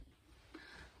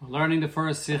We're learning the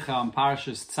first Sicha on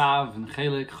Parshas Tzav and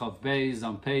Chelik Chav Beis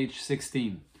on page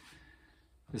 16.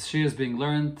 This Shir is being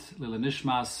learned Lila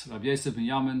Nishmas Rav Yosef ben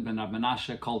Yamin ben Rav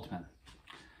Menashe Koltman.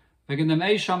 Wegen dem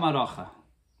Eisha Marocha,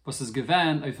 was is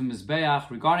given auf dem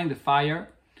mizbeach regarding the fire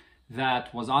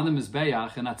that was on the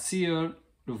mizbeach in Atzir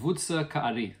Revutza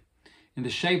Ka'ari, in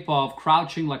the shape of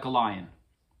crouching like a lion.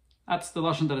 That's the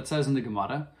lashon that it says in the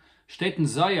Gemara. Steht in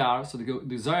Zohar, so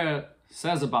the Zohar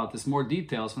says about this more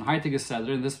details from Heitige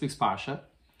Seder in this week's Parsha.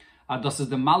 Das is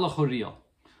the Malach Uriel.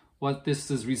 What this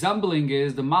is resembling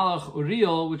is the Malach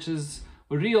Uriel, which is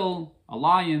Uriel, a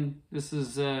lion. This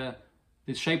is the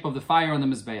shape of the fire on the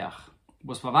Mizbeach.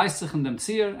 Was verweist sich in dem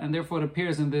Zier, and therefore it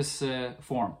appears in this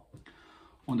form.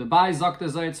 Und dabei sagt der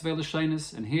Zohar zwei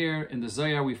Lashonos, and here in the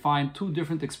Zohar we find two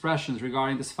different expressions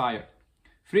regarding this fire.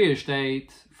 Früher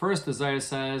steht, first the Zohar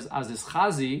says, as is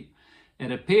Chazi,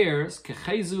 it appears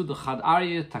kechezu de chad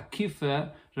arye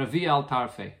takife ravi al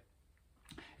tarfe.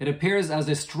 It appears as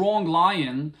a strong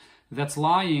lion that's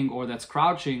lying or that's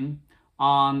crouching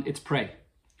on its prey.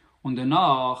 Und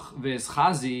danach ves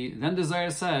chazi, then the Zohar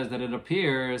says that it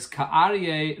appears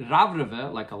ka'arye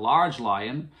ravreve, like a large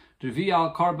lion, ravi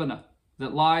al karbana,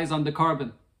 that lies on the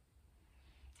carbon.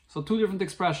 So two different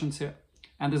expressions here.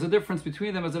 And there's a difference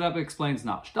between them, as the Rebbe explains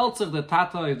now. Stellt sich the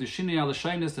Tata of the Shini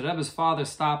al-Lashonos, the Rebbe's father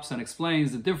stops and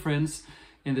explains the difference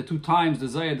in the two times the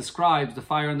Zohar describes the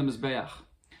fire in the Mizbeach.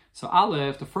 So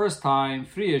Aleph, the first time,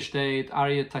 Friya steht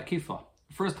Arya Takifa.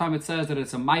 The first time it says that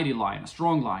it's a mighty lion, a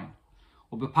strong lion.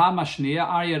 Ubepam Ashniya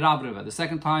Arya Rabreva. The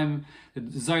second time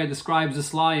the Zohar describes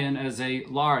this lion as a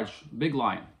large, big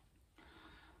lion.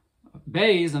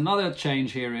 Beis, another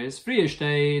change here is Friya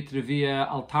steht Revia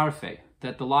al-Tarfe,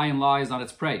 that the lion lies on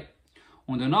its prey.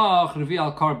 Und danach revi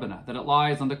al karbana, that it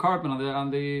lies on the carbon,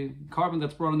 on the carbon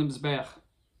that's brought on the mizbeach.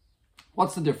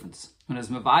 What's the difference? And as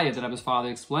Mavaya, that Rebbe's father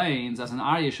explains, as an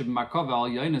Arya should be markova al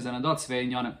yoines and adot svei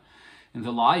inyanim. In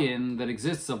the lion that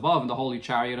exists above in the holy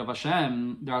chariot of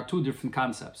Hashem, there are two different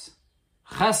concepts: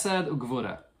 chesed and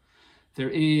gvura.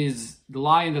 There is the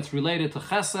lion that's related to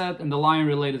chesed and the lion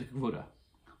related to gvura.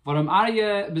 Varam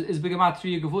Arya is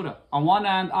begematria Gevura. On one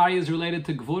hand, Arya is related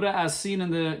to Gevura, as seen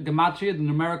in the gematria. The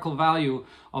numerical value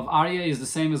of Arya is the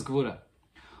same as Gevura.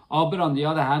 But on the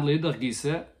other hand, Leidach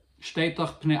Gise, steht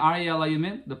doch Pnei Arya la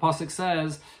Yamin. The pasuk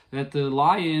says that the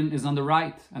lion is on the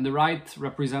right, and the right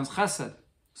represents Chesed.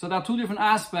 So there are two different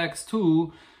aspects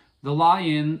to the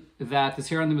lion that is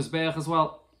here on the Mizbeach as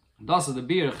well. Das is the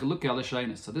Bir Likkutei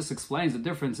Lashonos. So this explains the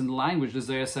difference in the language the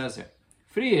Zohar says here.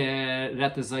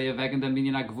 First, the Zohar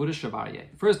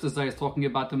is talking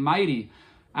about the mighty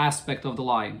aspect of the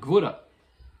lion, Gvura.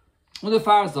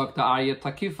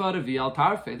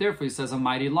 Therefore, he says a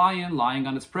mighty lion lying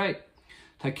on its prey.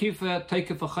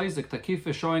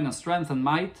 Takifa showing a strength and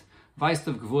might, weist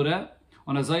of Gvura.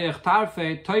 Und a Zohar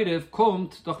Tarfe, Teirif,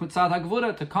 kommt doch mit Tzad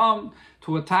HaGvura, to come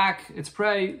to attack its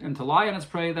prey and to lie on its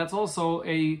prey. That's also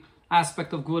a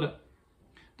aspect of Gvura.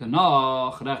 Then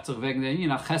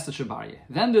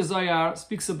the Zohar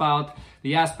speaks about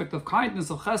the aspect of kindness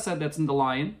of chesed that's in the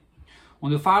lion. So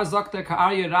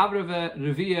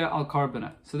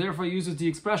therefore he uses the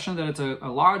expression that it's a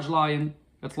large lion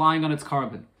that's lying on its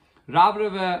carbon.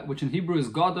 Ravreve, which in Hebrew is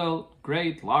gadol,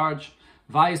 great, large,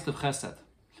 vayis of chesed.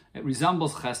 It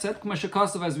resembles chesed,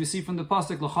 as we see from the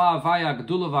pasuk,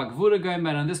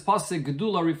 and this pasuk,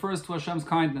 gedula, refers to Hashem's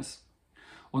kindness.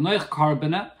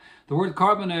 The word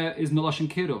carbon is miloshin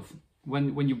kiruv.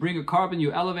 When you bring a carbon,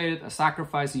 you elevate it, a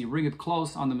sacrifice, and you bring it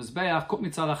close on the mizbeach. Kut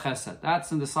mitzad chesed.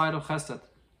 That's in the side of chesed.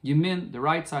 Yamin, the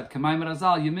right side. K'may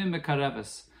merazal. Yamin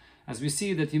mekareves. As we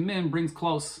see that yamin brings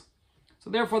close. So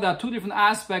therefore, there are two different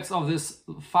aspects of this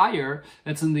fire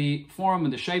that's in the form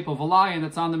and the shape of a lion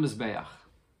that's on the mizbeach.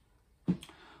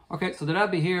 Okay, so the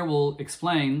Rebbe here will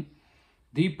explain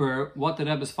deeper what the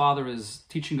Rebbe's father is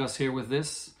teaching us here with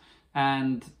this,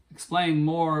 and explain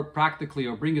more practically,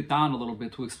 or bring it down a little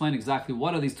bit to explain exactly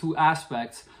what are these two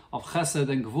aspects of chesed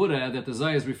and gvura that the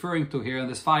Zohar is referring to here in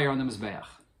this fire on the mizbeach.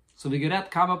 So we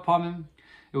get kama pamim.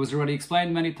 It was already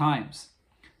explained many times.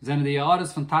 Zene die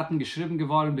Jahres von Taten geschrieben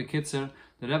geworden bekitzer.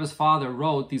 The Rebbe's father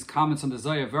wrote these comments on the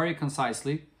Zohar very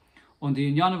concisely. Und die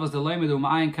Inyane was der Leimed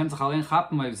ein kennt sich allein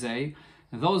chappen auf sei.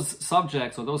 And those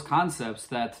subjects or those concepts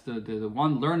that the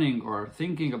one learning or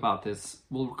thinking about this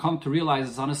will come to realize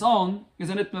it's on his own is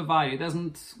an itmevai. It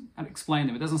doesn't explain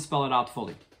them. It doesn't spell it out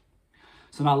fully.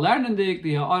 So now learning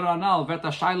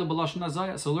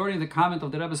so learning the comment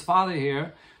of the Rebbe's father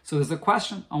here, so there's a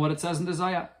question on what it says in the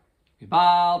Zohar.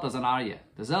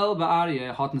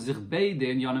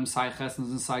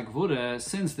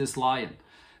 Since this lion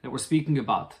that we're speaking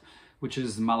about, which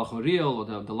is malachoriel,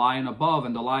 or the lion above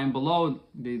and the lion below,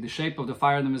 the shape of the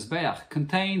fire in the mizbeach,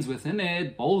 contains within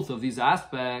it both of these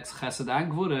aspects, chesed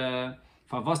and gvura.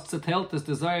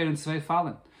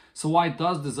 So why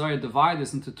does the Zohar divide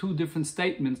this into two different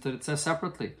statements that it says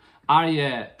separately?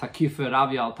 Arye takife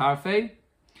ravi al tarfe,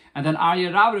 and then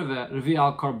Arye ravreve ravi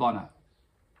al karbana.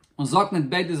 Und sagt nicht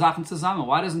beide Sachen zusammen.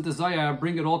 Why doesn't the Zohar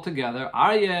bring it all together?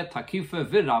 Arye takife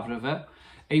viravreve,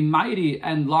 a mighty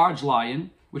and large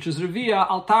lion, which is revia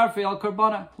al tarfe al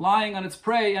karbana, lying on its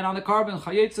prey and on the carbon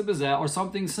chayetze bezeh, or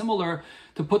something similar,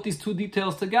 to put these two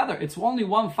details together. It's only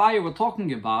one fire we're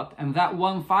talking about, and that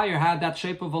one fire had that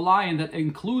shape of a lion that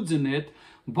includes in it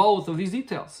both of these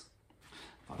details.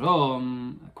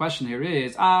 The question here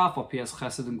is, yes,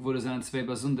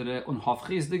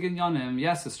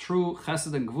 it's true,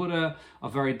 chesed and gvura are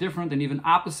very different and even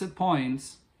opposite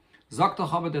points.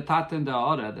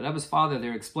 The Rebbe's father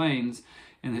there explains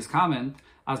in his comment,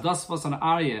 as das was an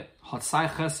Arye hat sei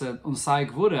chesed und sei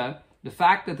gvura, the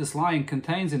fact that this lion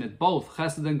contains in it both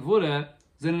chesed and gvura,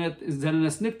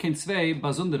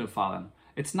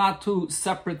 it's not two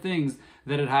separate things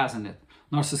that it has in it.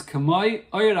 It's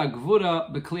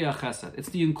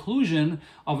the inclusion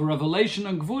of a revelation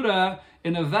and gvura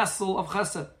in a vessel of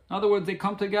chesed. In other words, they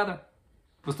come together.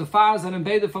 And therefore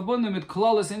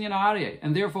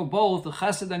both the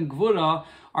chesed and gvura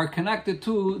are connected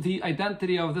to the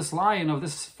identity of this lion, of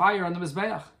this fire on the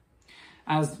mizbeach.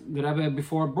 As the Rebbe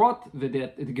before brought, the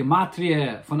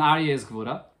gematria von Aryeh is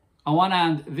gvura. On one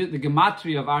hand, the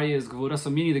gematria of Aryeh is gvura, so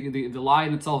meaning the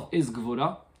lion itself is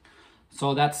gvura.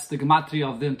 So that's the gematria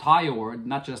of the entire word,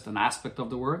 not just an aspect of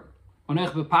the word.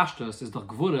 Onech bepashtos is the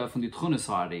gvura from the tchunas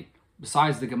Aryeh.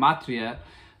 Besides the gematria,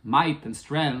 might and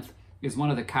strength is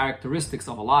one of the characteristics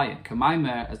of a lion.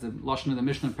 Kamaimer, as the Lashon of the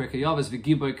Mishnah in Pirkei Yav, is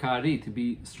v'giboy kari, to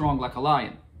be strong like a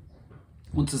lion.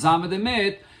 Und zusammen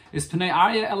damit is pnei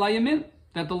Aryeh elayamin,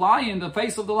 that the lion, the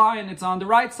face of the lion, it's on the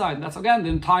right side. And that's again the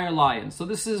entire lion. So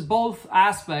this is both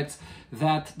aspects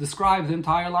that describe the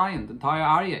entire lion, the entire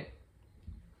Aryeh.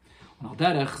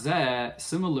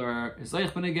 Similar is to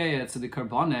the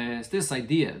karbanis. This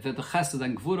idea that the chesed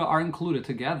and gvura are included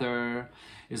together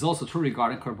is also true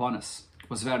regarding karbanis.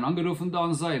 Was werden angerufen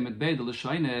da sei mit beide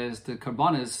l'shaynes, the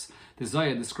karbanis, the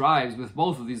Zohar describes with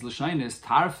both of these l'shaynes,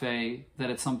 tarfe, that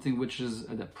it's something which is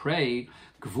the prey,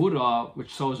 gvura, which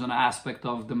shows an aspect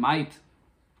of the might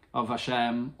of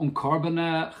Hashem,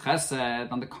 karbane chesed,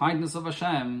 and the kindness of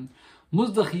Hashem.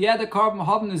 Muss doch jede carbon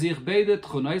haben in sich beide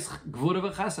tchunos gvura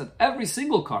v'chesed. Every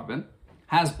single carbon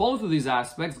has both of these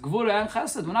aspects, gvura and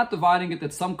chesed. We're not dividing it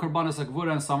that some karbanis are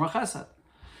gvura and some are chesed.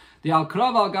 The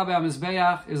al-krav al-gabe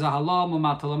ha-mizbeach is a halal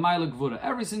mu'matalamayla gvura.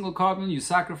 Every single carbon you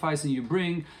sacrifice and you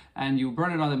bring and you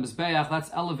burn it on the mizbeach, that's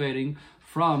elevating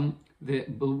from the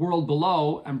world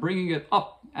below and bringing it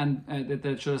up, and that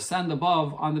it should ascend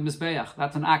above on the mizbeach.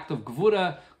 That's an act of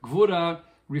gvura. Gvura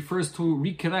refers to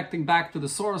reconnecting back to the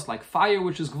source, like fire,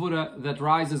 which is gvura, that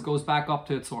rises, goes back up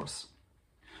to its source.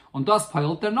 Und das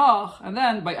peilt danach, and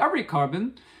then by every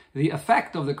carbon, the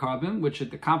effect of the carbon, which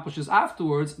it accomplishes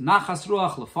afterwards, nachas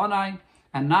ruach lefanai,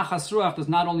 and nachas ruach does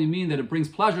not only mean that it brings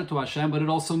pleasure to Hashem, but it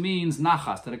also means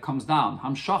nachas, that it comes down.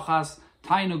 Hamshachas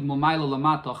tainug mumayla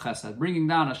lamato chesed, bringing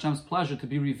down Hashem's pleasure to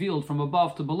be revealed from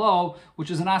above to below,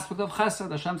 which is an aspect of chesed,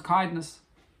 Hashem's kindness.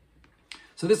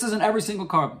 So this is in every single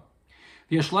carbon.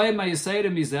 We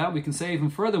can say even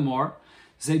furthermore,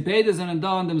 you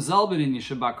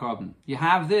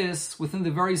have this within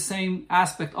the very same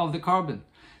aspect of the carbon.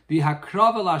 The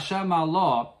hakrav Hashem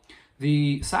Allah,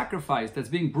 the sacrifice that's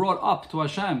being brought up to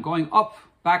Hashem, going up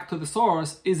back to the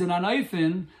source, is an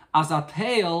anaifin as a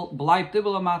tail bleibt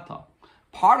ibelamata.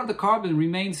 Part of the carbon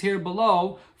remains here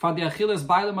below for the achilas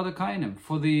bailam of the kainim,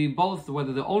 for the both,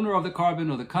 whether the owner of the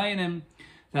carbon or the kainim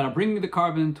that are bringing the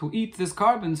carbon to eat this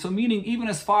carbon. So meaning even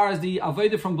as far as the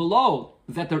aveda from below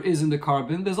that there is in the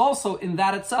carbon, there's also in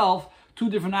that itself two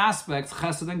different aspects,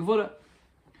 chesed and gvura.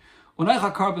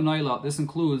 This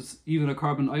includes even a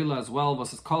carbon oila as well,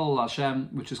 versus kol Hashem,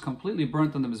 which is completely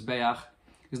burnt on the mizbeach,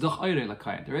 is doch oire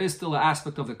l'kayin. There is still an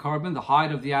aspect of the carbon, the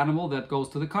hide of the animal, that goes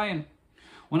to the kayin.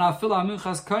 When I fill a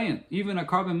minchas kayin, even a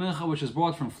carbon mincha which is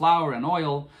brought from flour and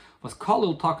oil, was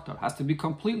kolul taktar, has to be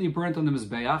completely burnt on the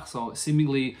mizbeach. So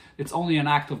seemingly it's only an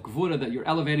act of gvura that you're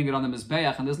elevating it on the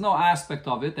mizbeach, and there's no aspect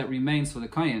of it that remains for the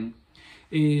kayin.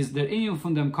 Is there in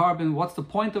from them carbon? What's the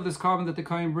point of this carbon that the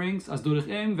kayin brings? As durch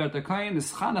im wird der kayin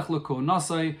is chanach leko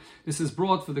nasai. This is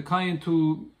brought for the kayin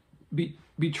to be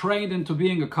trained into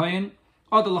being a kayin.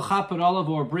 Or the lachaper olav,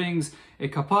 or brings a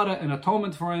kapara, an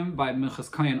atonement for him by minchas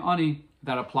kayin ani.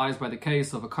 that applies by the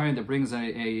case of a kohen that brings a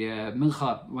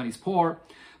mincha when he's poor.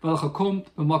 Carbon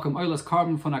from a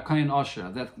kohen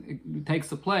osher, that takes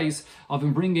the place of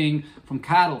him bringing from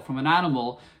cattle, from an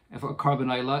animal, a carbon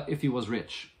oila if he was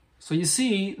rich. So you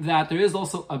see that there is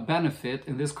also a benefit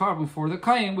in this carbon for the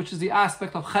kohen, which is the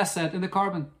aspect of chesed in the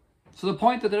carbon. So the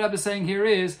point that the Rebbe is saying here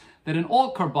is that in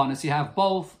all karbanis you have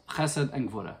both chesed and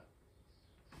gvura.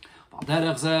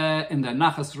 In the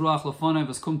nachas ruach lefonev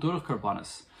es kum durch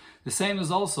karbanis. The same is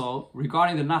also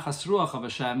regarding the nachas ruach of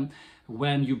Hashem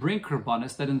when you bring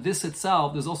karbanis, that in this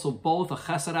itself there's also both a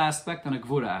chesed aspect and a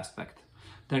gvura aspect.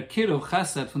 Der kiruv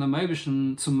chesed from the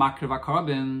meibischen zum makriv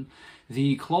karbon,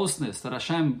 the closeness that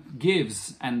Hashem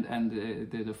gives and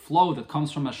the flow that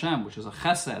comes from Hashem, which is a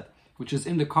chesed, which is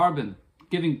in the carbon,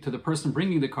 giving to the person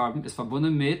bringing the carbon, is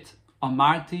verbunden mit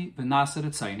amarti v'naser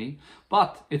etzaini,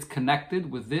 but it's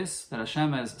connected with this that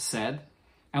Hashem has said,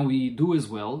 and we do His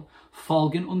will,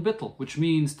 folgen und bittel, which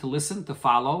means to listen, to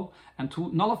follow, and to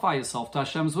nullify yourself to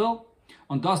Hashem's will.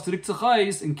 Und das drückt sich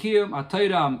aus in Kiyum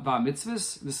HaTorah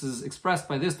v'Mitzvahs. This is expressed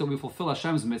by this, that we fulfill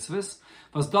Hashem's mitzvahs.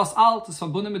 Was das alt is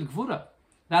verbunden mit Gvura.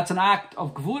 That's an act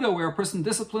of Gvura where a person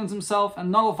disciplines himself and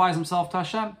nullifies himself to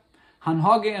Hashem.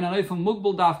 Hanhage and an eifem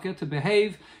mugbal dafke, to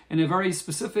behave in a very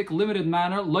specific, limited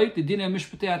manner, loit the dinah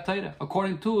mishpatei HaTorah,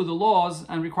 according to the laws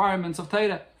and requirements of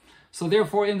Torah. So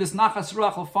therefore, in this nachas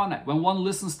ruach lefaneh, when one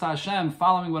listens to Hashem,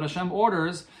 following what Hashem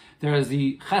orders, there is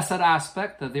the chesed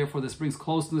aspect, that therefore this brings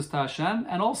closeness to Hashem,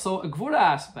 and also a gvura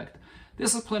aspect,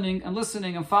 disciplining and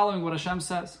listening and following what Hashem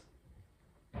says.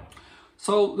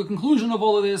 So the conclusion of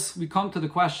all of this, we come to the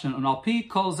question, on alpi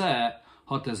kol zeh,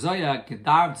 hot zoya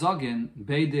gedarf zogin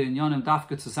beide inyanim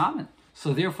dafke zusammen.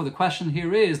 So therefore the question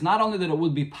here is, not only that it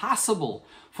would be possible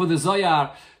for the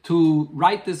Zoyar to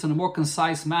write this in a more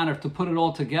concise manner, to put it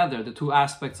all together, the two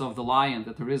aspects of the lion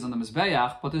that there is on the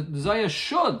mizbeach, but the Zoyar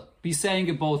should be saying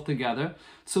it both together,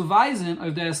 zu weisen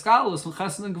auf der Eskalus von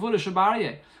Chesed and Gvura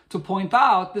shebarye, to point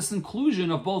out this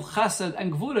inclusion of both Chesed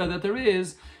and Gvura that there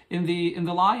is in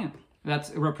the lion,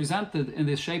 that's represented in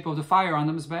the shape of the fire on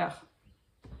the mizbeach.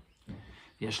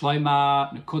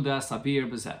 Yeshloima nekuda sabir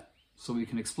bezeh. So we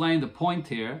can explain the point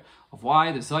here of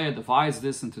why the Zohar divides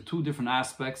this into two different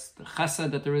aspects: the chesed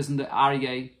that there is in the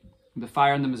aryeh, the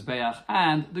fire in the mizbeach,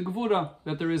 and the gevura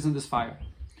that there is in this fire.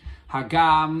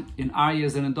 Hagam in aryeh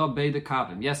zenendo beide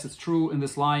kavim. Yes, it's true, in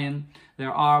this lion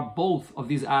there are both of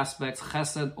these aspects,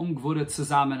 chesed and gevura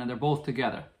zusammen, and they're both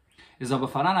together. But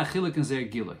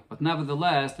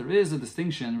nevertheless, there is a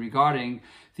distinction regarding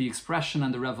the expression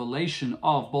and the revelation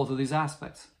of both of these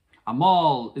aspects.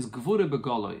 Amal is gvura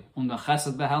begoloi und the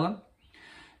chesed behelem.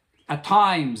 At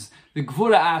times, the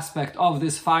gvura aspect of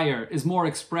this fire is more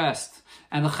expressed,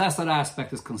 and the chesed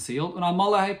aspect is concealed.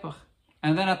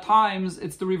 And then at times,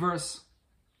 it's the reverse.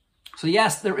 So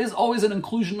yes, there is always an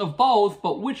inclusion of both,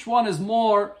 but which one is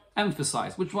more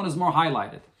emphasized? Which one is more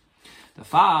highlighted? The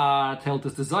far tells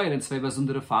us the Zohar in zwei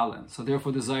besondere Fallen. So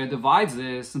therefore, the Zohar divides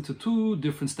this into two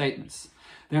different statements.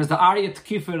 There's the Aryeh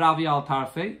Tkifer Ravi al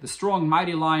Tarfe, the strong,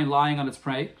 mighty lion lying on its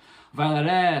prey.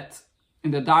 Valeret,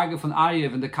 in the Darga von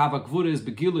Aryev, in the Kava Gvura is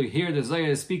Begilu. Here the Zohar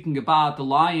is speaking about the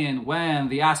lion when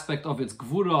the aspect of its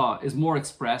Gvura is more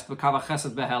expressed, the Kava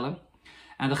Chesed Behelem,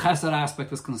 and the Chesed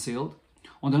aspect is concealed.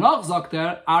 Und danach sagt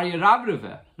Aryeh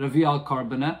Ravreve, Ravi al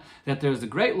Karbene, that there's the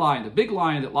great lion, the big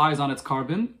lion that lies on its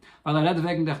carbon. Valeret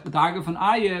wegen the Darga von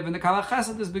Aryev, and the Kava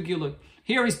Chesed is Begilu.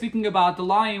 Here he's speaking about the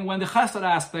lion when the chesed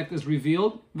aspect is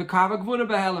revealed, the kava gvura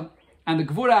behelem, and the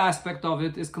gvura aspect of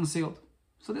it is concealed.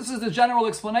 So this is the general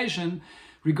explanation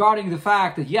regarding the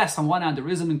fact that yes, on one hand there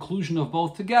is an inclusion of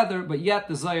both together, but yet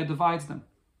the Zohar divides them.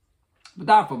 But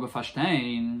therefore,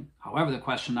 befashtein, however, the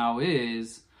question now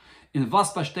is, in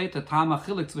was besteht der Tam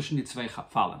achilik zwischen die zwei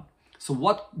Fallen? So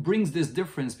what brings this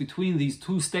difference between these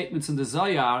two statements in the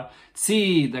Zohar?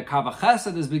 Tzi, der kava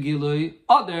chesed is begilui,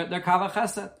 oder der kava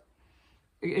chesed?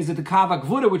 Is it the kava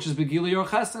gvura which is begili or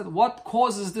chesed? What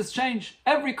causes this change?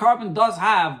 Every carbon does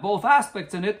have both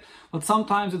aspects in it, but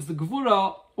sometimes it's the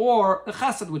gvura or the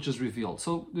chesed which is revealed.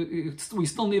 So we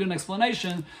still need an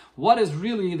explanation. What is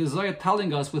really the Zohar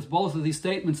telling us with both of these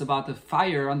statements about the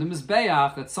fire on the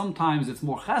mizbeach, that sometimes it's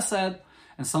more chesed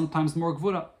and sometimes more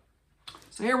gvura?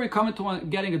 So here we come into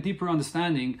getting a deeper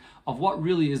understanding of what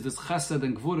really is this chesed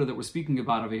and gvura that we're speaking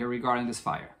about over here regarding this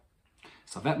fire.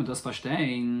 So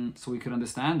we can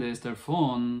understand this,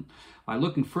 therefore, by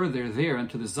looking further there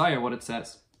into the Zohar, what it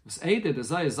says. Before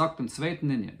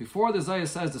the Zohar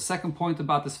says the second point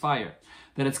about this fire,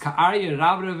 that it's ka'arye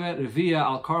ravreve revia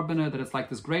al karbana, that it's like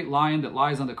this great lion that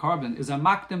lies on the carbon, is a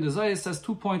makdim. The Zohar says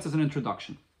 2 points as an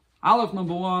introduction. Aleph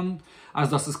number 1, as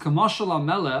das is kamashal al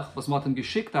melech, was matem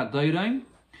geschickt hat deirein,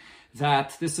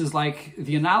 that this is like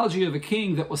the analogy of a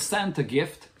king that was sent a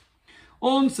gift.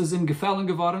 Uns is ihm gefallen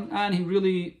geworden, and he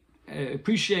really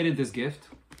appreciated this gift.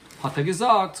 Hat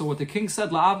gesagt, so what the king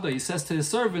said, La'avda, he says to his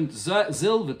servant,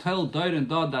 Zil v'tel doiren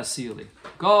dod dasili.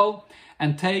 Go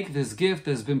and take this gift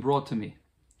that has been brought to me.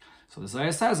 So the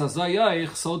Zohar says,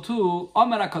 Azayach, so too,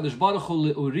 Omer HaKadosh Baruch Hu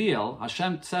Uriel,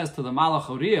 Hashem says to the Malach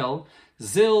Uriel,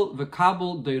 Zil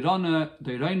v'kabel doirona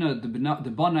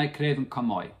debonai kreven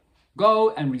kamoi. Go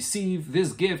and receive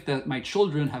this gift that my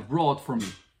children have brought for me.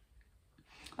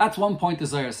 That's one point the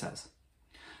Zohar says.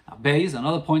 Now, Beis,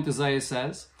 another point the Zohar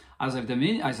says, as I've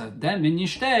then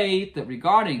state that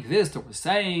regarding this, that we're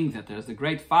saying that there's the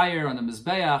great fire on the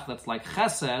mizbeach that's like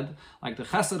chesed, like the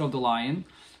chesed of the lion.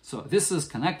 So this is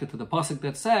connected to the pasuk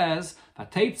that says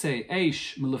 "Vateitze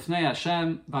eish milufnei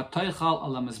Hashem vatoichal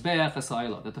ala mizbeach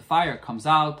esayla," that the fire comes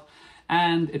out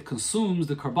and it consumes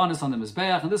the karbanis on the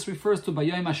mizbeach, and this refers to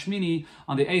Bayom Hashmini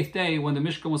on the 8th day when the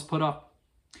Mishkan was put up.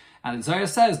 And the Zohar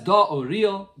says Da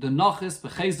Uriel the Nochis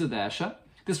b'chezda de'esha.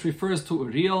 This refers to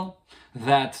Uriel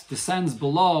that descends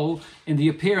below in the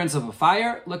appearance of a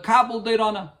fire, lekabel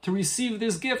deirana, to receive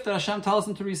this gift that Hashem tells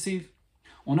him to receive.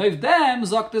 Unoiv dem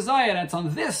zok the Zohar, and it's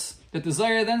on this that the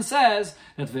Zohar then says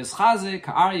that v'eschaze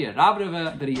ka'arye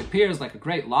rabreve, that he appears like a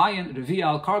great lion, revi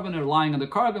al carbon, or lying on the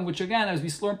carbon, which again, as we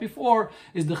learned before,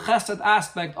 is the chesed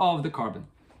aspect of the carbon.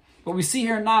 But we see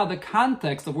here now the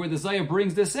context of where the Zohar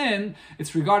brings this in.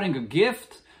 It's regarding a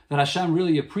gift that Hashem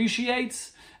really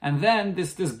appreciates. And then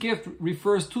this gift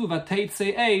refers to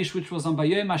Vateitze Eish, which was on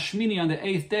Bayom Hashmini on the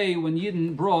 8th day when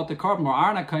Yidden brought the carbon, or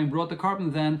Arnakaim brought the carbon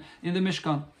then in the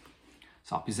Mishkan.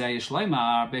 So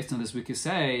based on this we can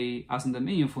say, as in the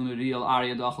miyum from the real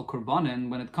Arya Dachal Korbanin,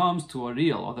 when it comes to a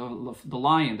real, or the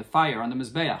lion, the fire on the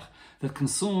mizbeach that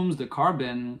consumes the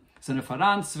carbon, there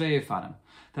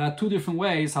are two different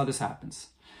ways how this happens.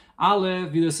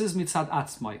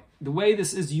 The way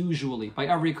this is usually by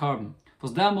every carbon.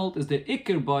 Was demult is the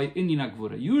ikir by inyan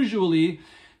gvura. Usually,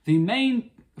 the main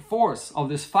force of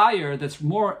this fire that's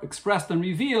more expressed and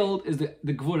revealed is the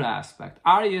gvura aspect.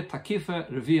 Arya takifa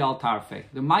reveal tarfe,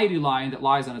 the mighty lion that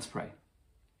lies on its prey.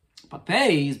 But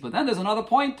then there's another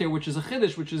point there, which is a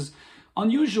chiddush, which is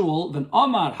unusual. When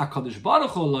Omar Hakadosh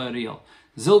Baruch Hu lo'ariel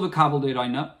zil v'kabel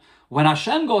de'rayna, when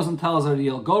Hashem goes and tells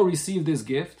Ariel, go receive this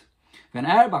gift. When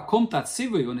kommt at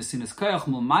Sivu, when he's in his koyach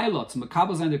mul mailot,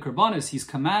 mekabel zayin the karbanis, he's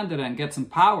commanded and gets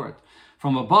empowered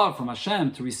from above, from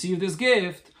Hashem, to receive this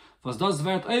gift. Was das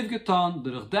wird aufgetan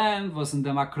durch dem, was in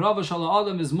dem akrava shal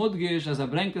adam is mudgish, as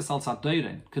bringt es als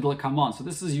adoiren kedel kamon. So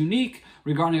this is unique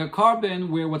regarding a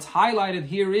carbon, where what's highlighted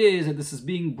here is that this is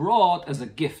being brought as a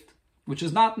gift, which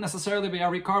is not necessarily by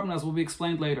every carbon, as will be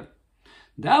explained later.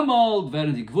 Demold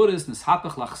werden die gvuris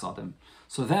nishapech lachsadim.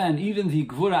 So then, even the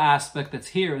gvura aspect that's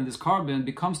here in this carbon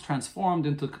becomes transformed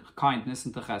into kindness,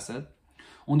 into chesed.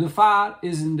 And the far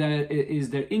is their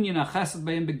inyan chesed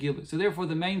beim begilu. So therefore,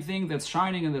 the main thing that's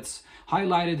shining and that's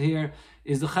highlighted here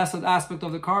is the chesed aspect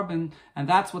of the carbon, and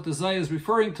that's what the Zohar is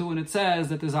referring to when it says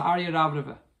that there's a arya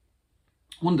ravreve.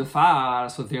 Und the far,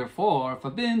 so therefore,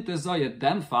 verbindt the Zohar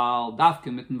den Fall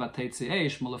dafke mitten vateitze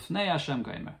eish mulefnei Hashem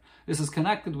geimer. This is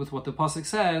connected with what the pasuk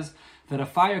says, that a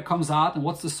fire comes out, and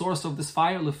what's the source of this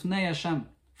fire? Lefnei Hashem,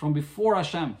 from before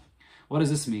Hashem. What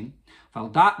does this mean? Val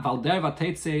der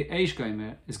vateitze eish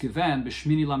geimer is given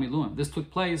b'shmini lamiluim. This took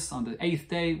place on the 8th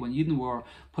day when Yidden were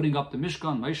putting up the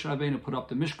Mishkan. Moshe Rabbeinu put up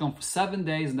the Mishkan for 7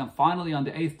 days, and then finally on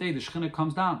the 8th day the Shechina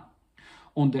comes down.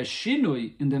 Und der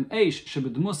Shinui in dem Eish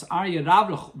shebedmus arya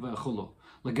ravrach v'chulu.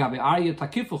 And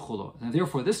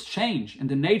therefore, this change in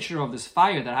the nature of this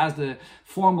fire that has the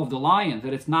form of the lion,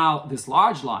 that it's now this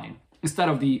large lion instead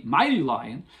of the mighty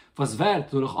lion, which is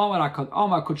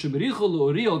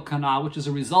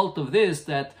a result of this,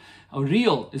 that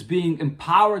Uriel is being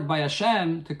empowered by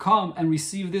Hashem to come and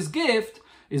receive this gift,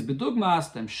 is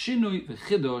bedugmas dem shinui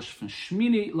v'chidosh from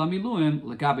shmini lamiluim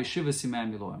legabe shiva simei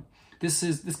miluim.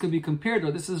 This could be compared,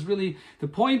 or this is really the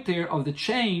point there of the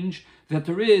change that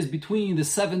there is between the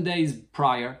 7 days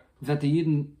prior that the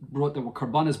Yidden brought, there were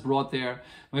karbanis brought there.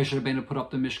 Moshe Rabbeinu put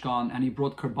up the Mishkan and he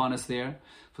brought karbanis there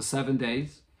for 7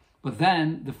 days. But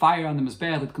then the fire on the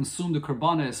mizbeach that consumed the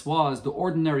karbanis was the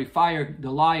ordinary fire,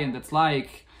 the lion that's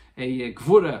like a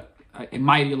gvura, a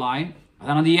mighty lion. But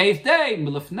then on the 8th day,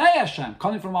 milefnei Hashem,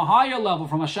 coming from a higher level,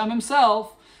 from Hashem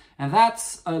himself, and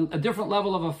that's a different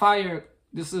level of a fire.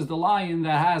 This is the lion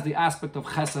that has the aspect of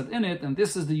chesed in it, and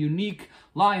this is the unique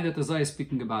lion that the Zohar is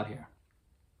speaking about here.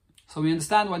 So we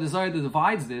understand why the Zohar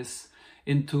divides this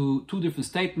into two different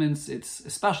statements. It's a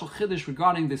special chiddush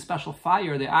regarding the special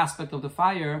fire, the aspect of the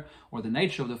fire, or the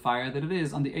nature of the fire that it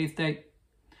is on the 8th day.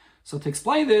 So to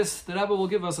explain this, the Rebbe will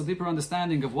give us a deeper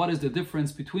understanding of what is the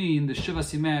difference between the Shiva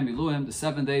Simei Miluim, the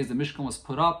 7 days the Mishkan was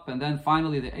put up, and then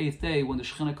finally the 8th day when the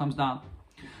Shekhinah comes down.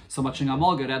 So much in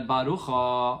Amolga read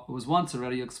Barucha, it was once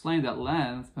already explained at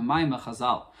length, B'mayim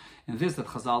Chazal. In this that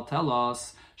Chazal tell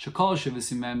us, Shekol Shiva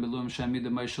Simei Miluim Shemid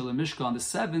Moshe Mishkan, the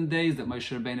 7 days that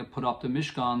Moshe Rabbeinu put up the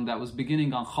Mishkan, that was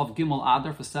beginning on Chav Gimel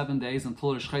Adar for 7 days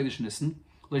until Rosh Chodesh Nisan,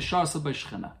 Leisharsa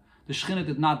B'Shechina. The Shekhinah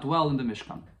did not dwell in the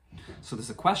Mishkan. So there's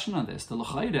a question on this. The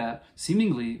Likkutei,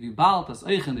 seemingly, Vibalt as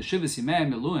Eichen, the Shiva Simei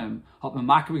Miluim, hat man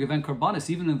makri gewen Karbanis.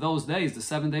 Even in those days, the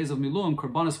 7 days of Miluim,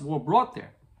 Karbanis were brought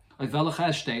there. Like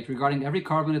Velachah state, regarding every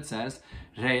carbon it says,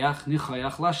 Reach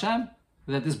nichayach l'Hashem,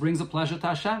 that this brings a pleasure to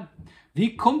Hashem.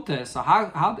 Wie kommt es? So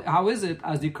how is it,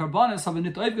 as the Karbanis have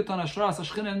nit oivgetan Ashras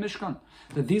Shechina and Mishkan,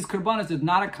 that these Karbanis did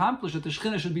not accomplish that the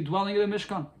Shechina should be dwelling in the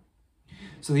Mishkan?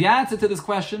 So the answer to this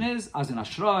question is, as in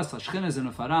Ashras, Shechina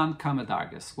in Faran,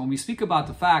 Kamedargis. When we speak about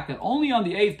the fact that only on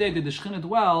the 8th day did the Shechina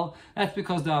dwell, that's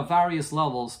because there are various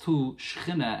levels to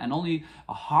Shechina, and only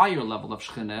a higher level of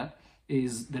Shechina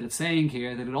is that it's saying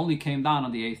here that it only came down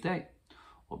on the 8th day.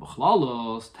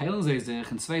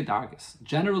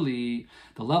 Generally,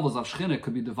 the levels of Shechina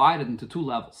could be divided into 2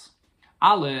 levels.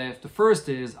 Aleph, the first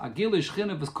is, Agili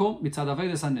Shechina v'skum mitzad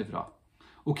avedas hanivra.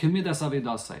 A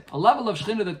level of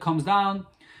Shechina that comes down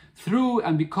through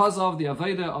and because of the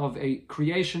Aveda of a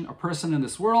creation, a person in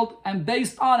this world, and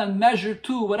based on and measured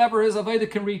to whatever his Aveda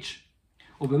can reach.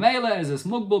 This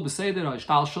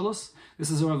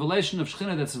is a revelation of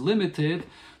Shechina that's limited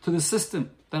to the system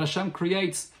that Hashem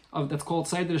creates, that's called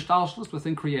Seder Ishtalshalus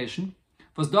within creation.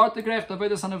 That's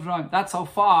how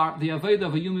far the Aveda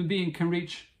of a human being can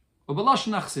reach. In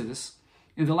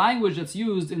the language that's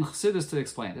used in Chassidus to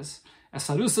explain this, this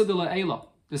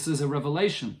is a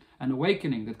revelation, an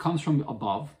awakening that comes from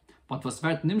above, but it's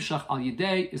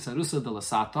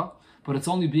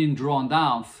only being drawn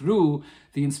down through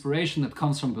the inspiration that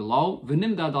comes from below,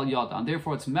 and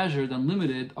therefore it's measured and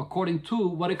limited according to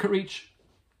what it could reach.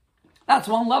 That's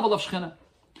one level of Shechina.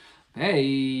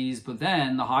 But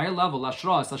then the higher level, there's the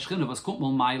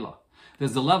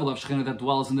level of Shechina that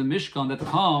dwells in the Mishkan that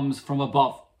comes from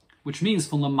above, which means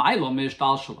from the Mailo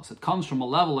Mishdalshalos. It comes from a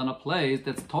level and a place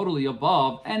that's totally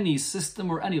above any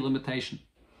system or any limitation.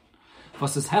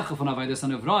 Which is higher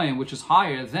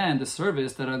than the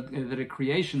service that a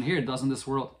creation here does in this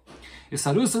world. This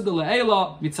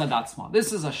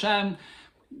is Hashem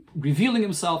revealing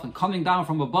himself and coming down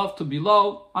from above to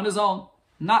below on his own,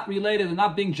 not related and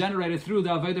not being generated through the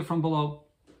Aveda from below.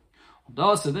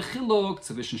 This is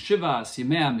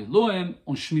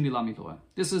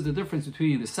the difference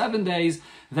between the 7 days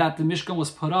that the Mishkan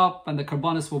was put up and the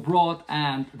Karbanis were brought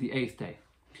and the 8th day.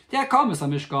 The Akamis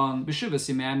HaMishkan, B'Shiva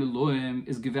Simei Miluim,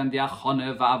 is given the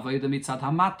Achone v'Aveda mitzad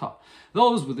HaMata.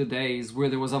 Those were the days where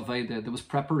there was Aveda, there was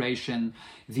preparation.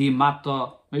 The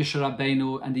Mata, Moshe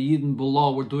Rabbeinu, and the Yidden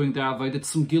below were doing their Aveda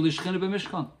zum Gili Shechina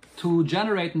b'Mishkan, to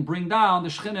generate and bring down the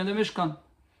Shechina in the Mishkan.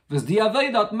 And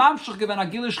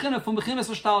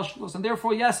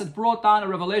therefore, yes, it brought down a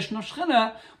revelation of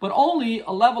Shechina, but only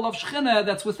a level of Shechina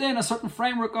that's within a certain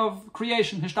framework of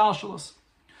creation, Hishtalshalus.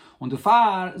 Und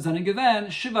Far seinen Gewen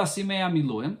Shiva Simei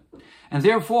Miluim, and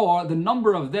therefore the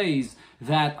number of days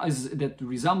that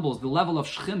resembles the level of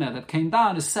Shechina that came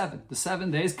down is 7. The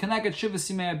 7 days connected Shiva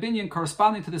Simei Binyan,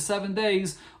 corresponding to the 7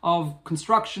 days of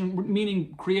construction,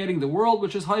 meaning creating the world,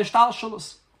 which is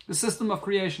Hishtalshalus, the system of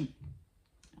creation.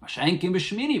 But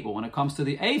when it comes to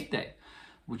the 8th day,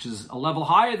 which is a level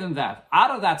higher than that,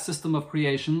 out of that system of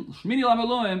creation, Shmini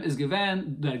Lameluim is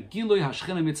given the Gilui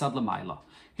HaShechina Mitzad Lamaila.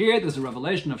 Here there's a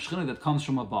revelation of Shechina that comes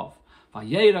from above.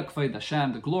 Vayera Kveid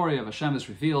Hashem, the glory of Hashem is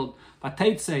revealed.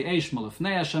 Vateitze Eish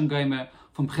Malefnei Hashem Goyme,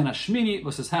 from B'china Shmini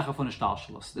versus Hecha von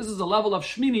Ishtalshalus. This is a level of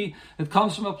Shmini that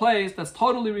comes from a place that's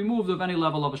totally removed of any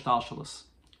level of Ishtalshalus.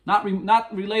 Not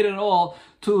related at all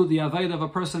to the Aveda of a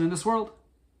person in this world.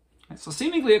 So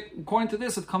seemingly, according to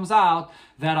this, it comes out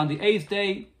that on the 8th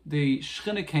day, the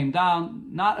Shechina came down,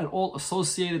 not at all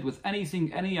associated with any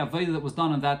Aveda that was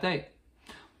done on that day.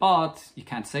 But you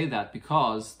can't say that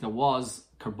because there was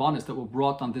Karbanis that were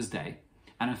brought on this day.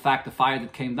 And in fact, the fire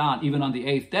that came down, even on the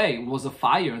 8th day, was a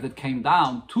fire that came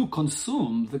down to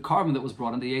consume the carbon that was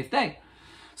brought on the 8th day.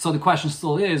 So the question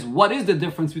still is, what is the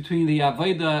difference between the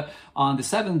Aveda on the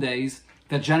 7 days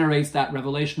that generates that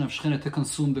revelation of Shechina to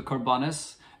consume the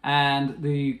Karbanis, and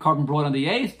the carbon brought on the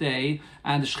 8th day,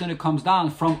 and the Shechina comes down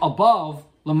from above,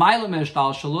 L'mayla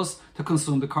Me'eshtalshalus, to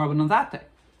consume the carbon on that day.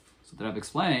 So the Rebbe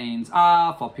explains,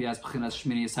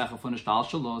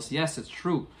 yes, it's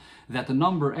true that the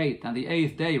number 8 and the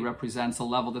 8th day represents a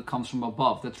level that comes from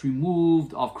above, that's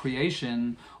removed of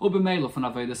creation,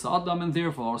 and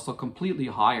therefore also completely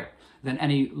higher than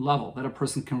any level that a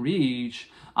person can reach,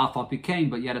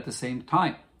 but yet at the same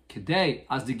time. In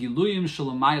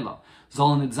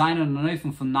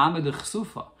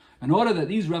order that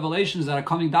these revelations that are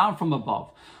coming down from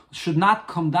above should not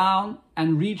come down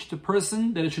and reach the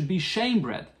person, that it should be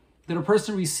shame-bred, that a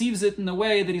person receives it in a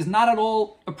way that he's not at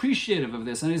all appreciative of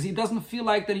this, and he doesn't feel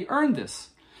like that he earned this.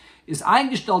 Is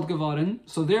eingestellt geworden,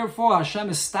 so therefore Hashem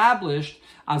established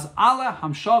as alle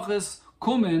hamshachas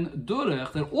kumen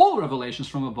durech, that all revelations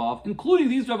from above, including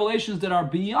these revelations that are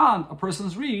beyond a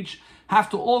person's reach, have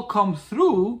to all come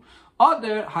through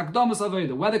other hakdamas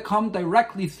aveda, whether come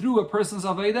directly through a person's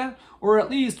aveda, or at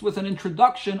least with an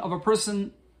introduction of a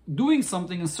person doing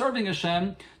something and serving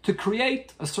Hashem to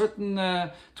create a certain,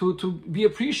 to be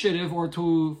appreciative or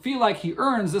to feel like he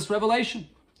earns this revelation.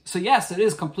 So yes, it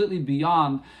is completely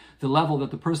beyond the level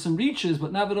that the person reaches,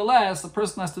 but nevertheless, the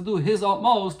person has to do his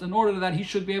utmost in order that he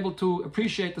should be able to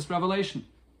appreciate this revelation.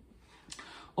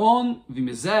 On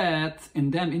v'mizet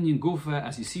in dem inyan gufa,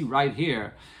 as you see right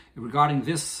here, regarding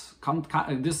this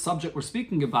subject we're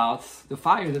speaking about, the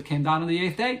fire that came down on the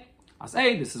 8th day. As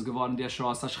this is geworden die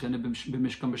Ashras HaShechina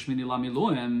b'Mishkan b'Shmini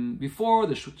Lamiluim, before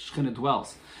the Shechina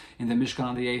dwells in the Mishkan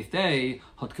on the 8th day,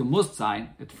 hat gemusst sein,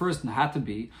 it first had to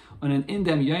be, and in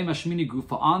dem Yom HaShmini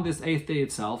Gufa, on this 8th day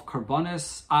itself,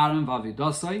 Karbanis Aaron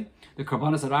Vavidosai, the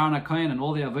Karbanis of Aaron HaKayin and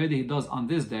all the Aveda he does on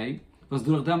this day, was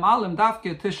durch dem Alim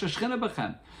Davke Tish Shechina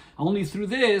Bechem. Only through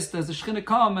this does the Shechina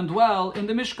come and dwell in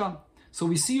the Mishkan. So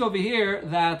we see over here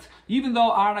that even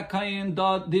though Aaron HaKayin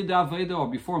did the Aveda, or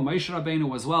before Moshe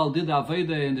Rabbeinu as well, did the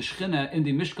Aveda in the Shechina, in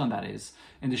the Mishkan that is,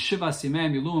 in the Shiva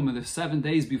Simei Milum, in the 7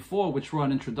 days before, which were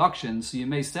an introduction, so you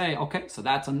may say, okay, so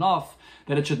that's enough,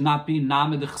 that it should not be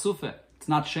Named Chsufe. It's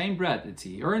not shame-bred,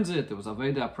 he earns it, there was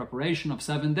Aveda, a preparation of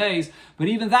 7 days, but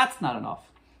even that's not enough.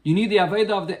 You need the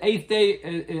Aveda of the 8th day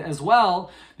as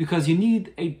well, because you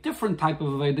need a different type of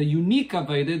Aveda, unique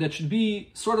Aveda, that should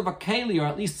be sort of a keli, or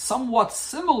at least somewhat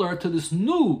similar to this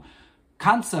new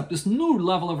concept, this new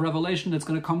level of revelation that's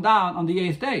going to come down on the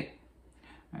 8th day.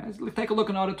 Let's take a look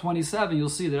in Order 27, you'll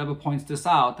see that Rebbe points this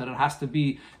out, that it has to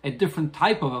be a different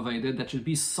type of Aveda that should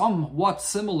be somewhat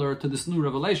similar to this new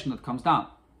revelation that comes down.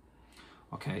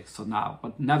 Okay, so now,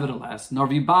 but nevertheless,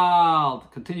 Norvibald,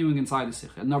 continuing inside the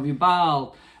Sikha,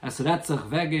 Norvibald, es retzach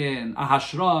wegen,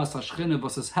 ahashras, hashchine,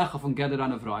 was es hecha von Geder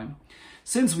an Evraim.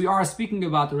 Since we are speaking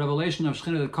about the revelation of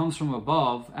Shechina that comes from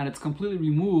above, and it's completely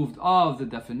removed of the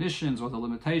definitions or the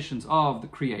limitations of the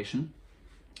creation,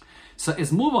 so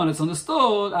it's move on, it's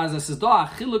understood as es is da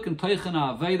achiluk and teichen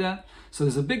aveda. So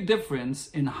there's a big difference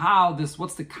in how this,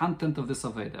 what's the content of this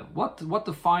Aveda? What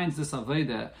defines this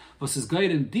Aveda versus Geir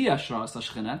in di Ashras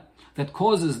HaShechina that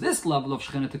causes this level of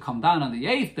Shechina to come down on the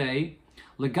 8th day,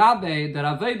 Legabe der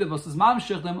Aveda versus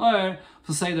Mamshech dem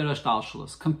to say the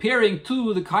Rashtalshalos, comparing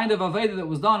to the kind of Aveda that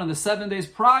was done in the 7 days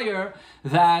prior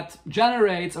that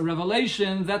generates a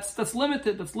revelation that's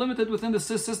limited within the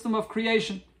system of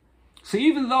creation. So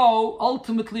even though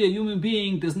ultimately a human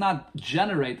being does not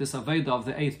generate this Aveda of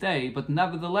the 8th day, but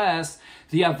nevertheless,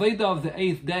 the Aveda of the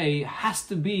 8th day has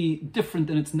to be different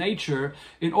in its nature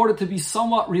in order to be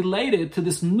somewhat related to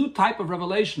this new type of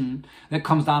revelation that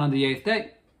comes down on the 8th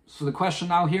day. So the question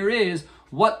now here is,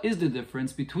 what is the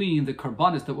difference between the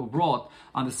Karbanis that were brought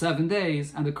on the 7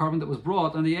 days and the Karban that was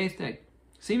brought on the 8th day?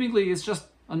 Seemingly it's just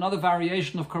another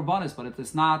variation of Karbanis, but it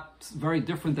is not very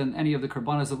different than any of the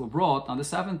Karbanis that were brought on the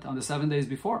 7 days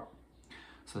before.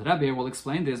 So the Rebbe will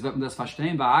explain this, so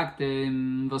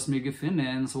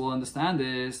we'll understand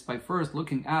this by first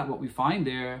looking at what we find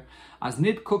there. As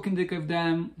nit kukendik of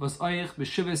them was euch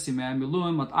b'shivas yimei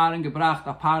miluim hat Aaron gebracht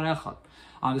a par echad.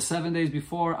 On the 7 days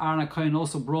before, Aaron HaKohen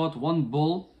also brought one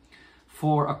bull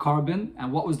for a carbon.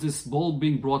 And what was this bull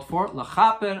being brought for?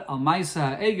 Lachaper al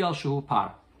maisa ha'egel shehu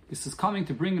par. This is coming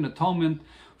to bring an atonement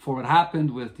for what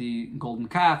happened with the golden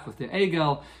calf, with the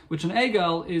egel, which an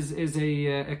egel is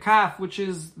a calf, which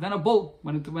is then a bull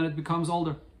when it becomes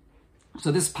older. So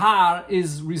this par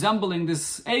is resembling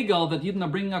this egel that Yidden are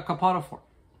bringing a kapara for.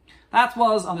 That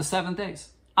was on the 7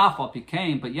 days. Afal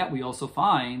became, but yet we also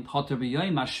find Choter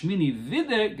b'yoyim hashmini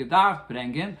vide gedarf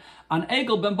brengen an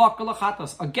egel ben bakel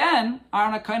achatas. Again,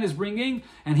 Aaron HaKohen is bringing,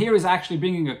 and here is actually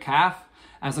bringing a calf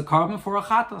as a carbon for a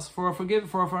chatas, for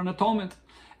an atonement.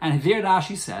 And here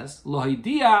Rashi says, Lo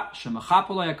hidia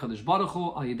shemachapolei HaKadosh Baruch Hu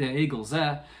al yidei egel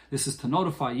zeh. This is to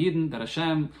notify Yidden that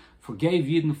Hashem forgave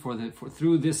Yidden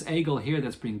through this egel here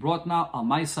that's being brought now, al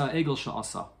maisa egel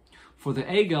sha'asa, for the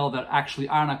egel that actually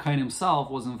Aaron HaKohen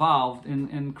himself was involved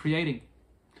in creating.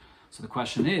 So the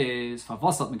question is,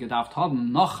 was hat man gedacht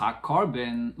haben, noch a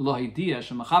korban lo hidia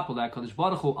shemachapel HaKadosh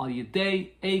Baruch Hu al yedei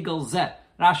egel zeh.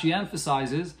 Rashi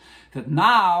emphasizes that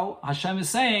now Hashem is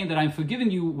saying that I'm forgiving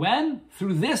you when?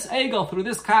 Through this egel, through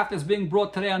this calf that's being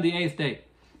brought today on the 8th day.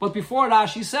 But before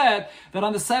Rashi said that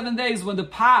on the 7 days when the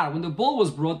bull was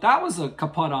brought, that was a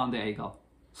kapara on the egel.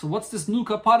 So what's this new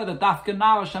kapara that dafka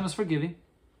now Hashem is forgiving?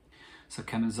 So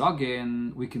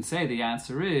Kemen we can say the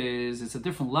answer is, it's a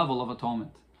different level of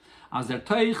atonement. As der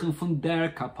Teichen von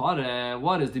der kapara,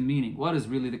 what is the meaning? What is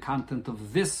really the content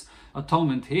of this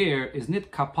atonement here? Is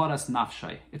nit kaparas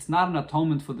nafshay. It's not an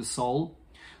atonement for the soul,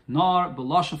 nor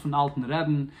beloshen von alten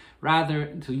Rebben. Rather,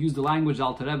 to use the language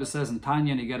Alter Rebbe says in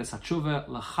Tanya, Nigeres Hatshuva,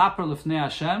 lechaper lefnei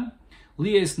Hashem,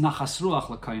 lies nachasruach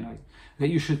lekainai. That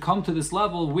you should come to this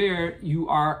level where you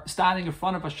are standing in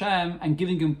front of Hashem and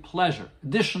giving Him pleasure,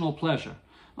 additional pleasure.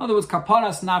 In other words,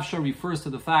 kaparas nafsha refers to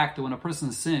the fact that when a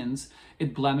person sins,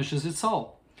 it blemishes his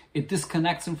soul. It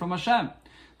disconnects him from Hashem.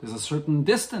 There's a certain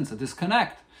distance, a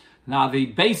disconnect. Now, the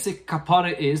basic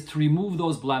kapara is to remove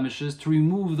those blemishes, to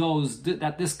remove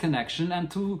that disconnection,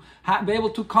 and to be able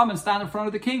to come and stand in front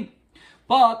of the king.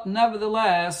 But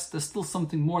nevertheless, there's still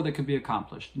something more that can be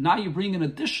accomplished. Now you bring an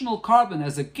additional carbon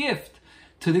as a gift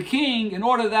to the king, in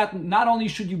order that not only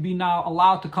should you be now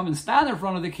allowed to come and stand in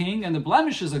front of the king and the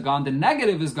blemishes are gone, the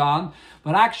negative is gone,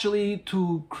 but actually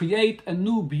to create a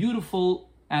new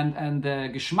beautiful and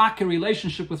geschmacke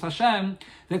relationship with Hashem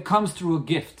that comes through a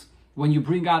gift, when you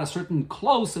bring out a certain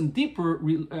close and deeper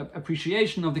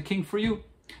appreciation of the king for you.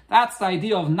 That's the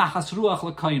idea of nachas ruach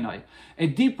lekainai, a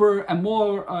deeper and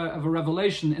more of a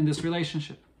revelation in this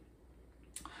relationship.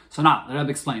 So now, the Rebbe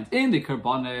explains, in the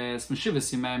karbanis, the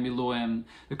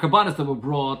karbanis that were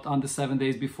brought on the 7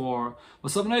 days before,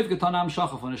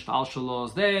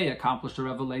 they accomplished a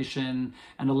revelation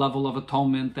and a level of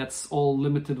atonement that's all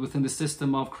limited within the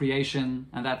system of creation,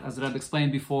 and that, as the Rebbe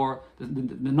explained before, the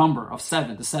number of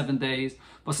 7, the 7 days,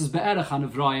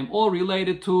 all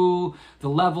related to the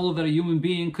level that a human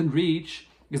being can reach,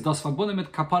 is das verbunden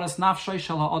mit kaparas nafshay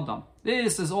shel ha'adam.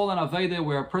 This is all an aveda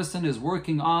where a person is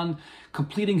working on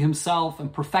completing himself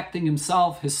and perfecting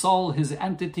himself. His soul, his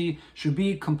entity should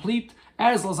be complete.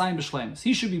 Erz l'zayin b'shleimus.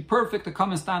 He should be perfect to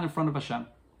come and stand in front of Hashem.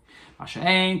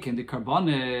 Hashem in the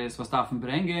karbanis was dafen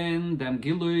bringen dem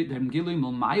gilui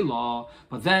milmayla.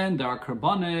 But then there are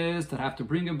karbanis that have to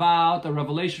bring about a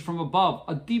revelation from above,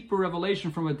 a deeper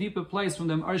revelation from a deeper place, from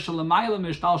them ershel l'mayla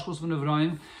mishtalshus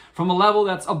v'nevroim, from a level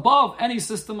that's above any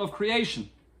system of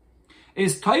creation.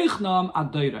 Is toichnam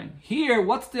adoirain. Here,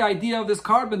 what's the idea of this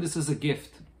carbon? This is a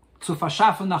gift. This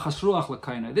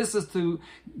is to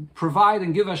provide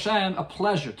and give Hashem a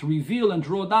pleasure, to reveal and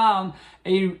draw down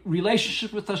a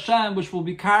relationship with Hashem which will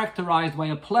be characterized by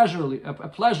a pleasure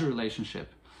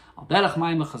relationship.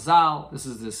 This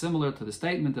is similar to the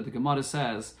statement that the Gemara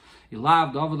says, a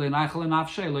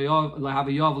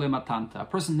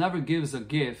person never gives a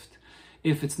gift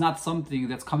if it's not something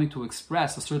that's coming to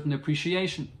express a certain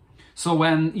appreciation. So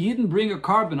when Yidden bring a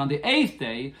carbon on the 8th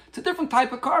day, it's a different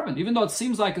type of carbon, even though it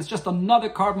seems like it's just another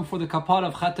carbon for the kapara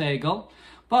of Chet Egel.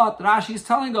 But Rashi is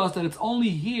telling us that it's only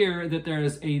here that there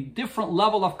is a different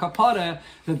level of kapara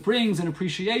that brings an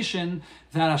appreciation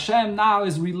that Hashem now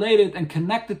is related and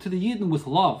connected to the Yidden with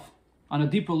love, on a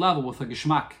deeper level, with a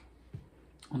geschmack.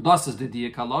 And thus is the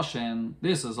Diya Kaloshen.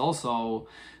 This is also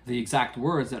the exact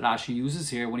words that Rashi uses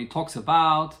here when he talks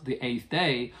about the 8th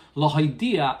day.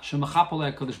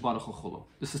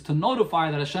 This is to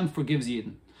notify that Hashem forgives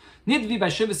Yidden.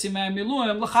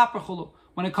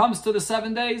 When it comes to the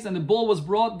 7 days and the bull was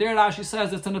brought, there Rashi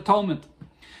says it's an atonement.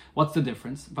 What's the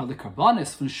difference? But the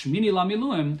karbanis from Shmini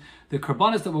Lamiluim, the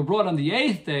karbanis that were brought on the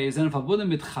 8th day, is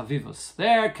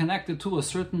they're connected to a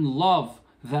certain love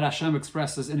that Hashem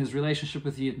expresses in His relationship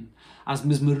with Yidden. As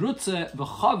mizmerutze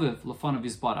v'chaviv l'fanav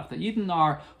Yisbarach, that Yidden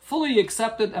are fully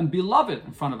accepted and beloved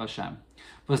in front of Hashem.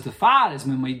 But the far is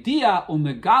memaidia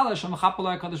umegala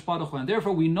shemachapalei Kadosh Baruch Hu, and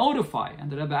therefore we notify.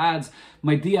 And the Rebbe adds,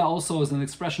 maidia also is an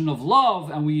expression of love,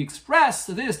 and we express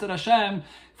this that Hashem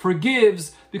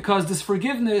forgives, because this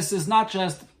forgiveness is not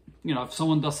just, if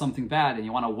someone does something bad and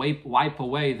you want to wipe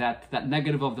away that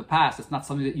negative of the past, it's not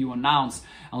something that you announce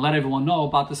and let everyone know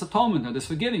about this atonement or this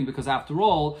forgiving, because after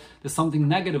all, there's something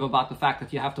negative about the fact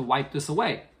that you have to wipe this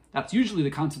away. That's usually the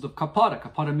concept of kapara.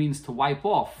 Kapara means to wipe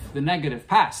off the negative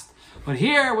past. But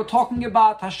here we're talking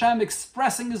about Hashem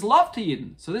expressing His love to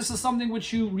Yidden. So this is something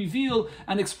which you reveal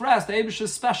and express, the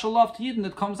Eibish's special love to Yidden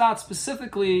that comes out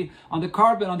specifically on the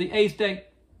carbon on the 8th day.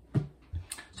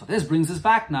 So this brings us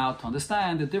back now to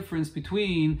understand the difference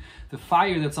between the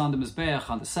fire that's on the mizbeach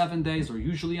on the 7 days, or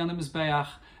usually on the mizbeach,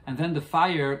 and then the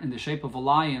fire in the shape of a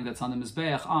lion that's on the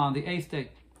mizbeach on the 8th day.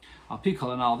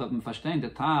 Apikal and all that man verstehen, the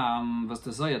time was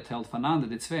the Zoya tellt voneinander,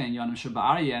 die zwei in Yonim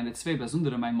Sheba'arye and the zwei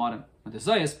besondere Maimorim. And the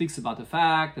Zoya speaks about the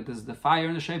fact that there's the fire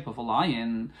in the shape of a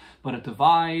lion, but it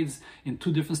divides in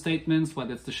two different statements,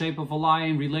 whether it's the shape of a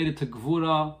lion related to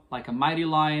Gvura, like a mighty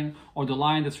lion, or the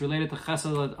lion that's related to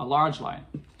Chesed, a large lion.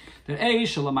 When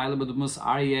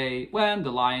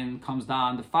the lion comes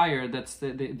down, the fire, that's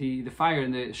the fire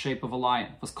in the shape of a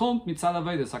lion. Which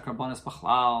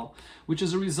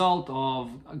is a result of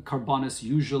karbonis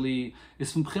usually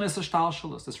is from b'chinas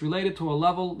hashtalshalos. It's related to a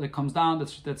level that comes down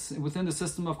that's within the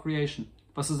system of creation.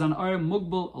 Was is an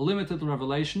mugbal, a limited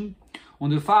revelation.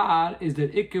 Und the fire is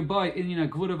that ikir boy in a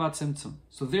gvura vatzimtzum.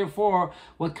 So therefore,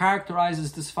 what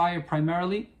characterizes this fire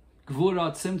primarily?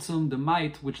 Gvura tzimtzum, the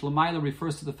might, which Lamaila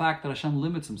refers to the fact that Hashem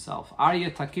limits himself. Arya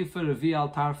takifer revi al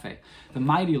tarfe, the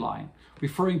mighty lion,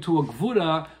 referring to a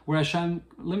gvura where Hashem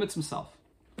limits himself.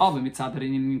 But then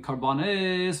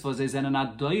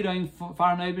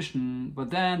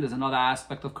there's another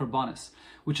aspect of karbonis,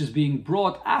 which is being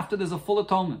brought after there's a full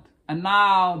atonement. And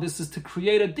now this is to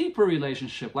create a deeper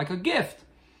relationship, like a gift.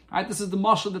 Right? This is the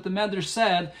mashal that the Medrash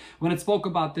said when it spoke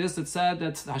about this. It said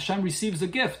that Hashem receives a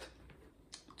gift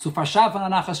to bring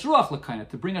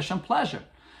Hashem pleasure.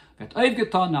 This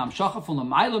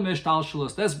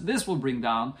will bring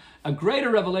down a greater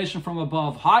revelation from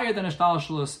above, higher than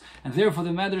Ishtalshalos, and therefore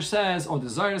the Medrash says, or the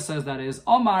Zohar says, that is,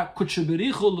 Omar that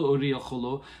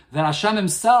Hashem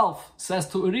himself says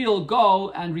to Uriel, go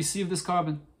and receive this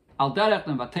carbon. This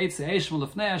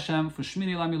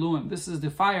is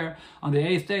the fire on the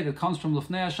 8th day that comes from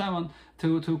Lefnei Hashem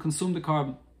to consume the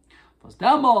carbon.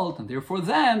 And therefore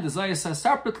then, the Zohar says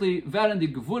separately,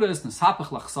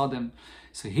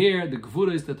 so here, the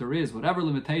gvura is that there is, whatever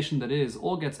limitation that is,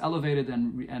 all gets elevated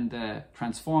and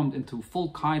transformed into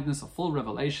full kindness, a full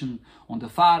revelation. On the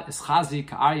far is chazi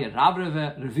ka'arye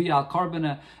ravreve revi al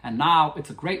karbene, and now it's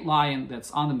a great lion that's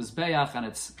on the mizbeach, and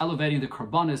it's elevating the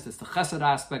karbonis. That's the chesed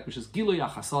aspect, which is giluy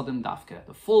achasadim dafke,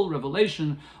 the full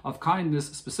revelation of kindness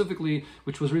specifically,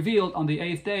 which was revealed on the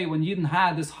 8th day when Yidden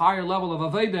had this higher level of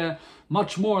aveda,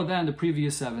 much more than the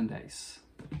previous 7 days.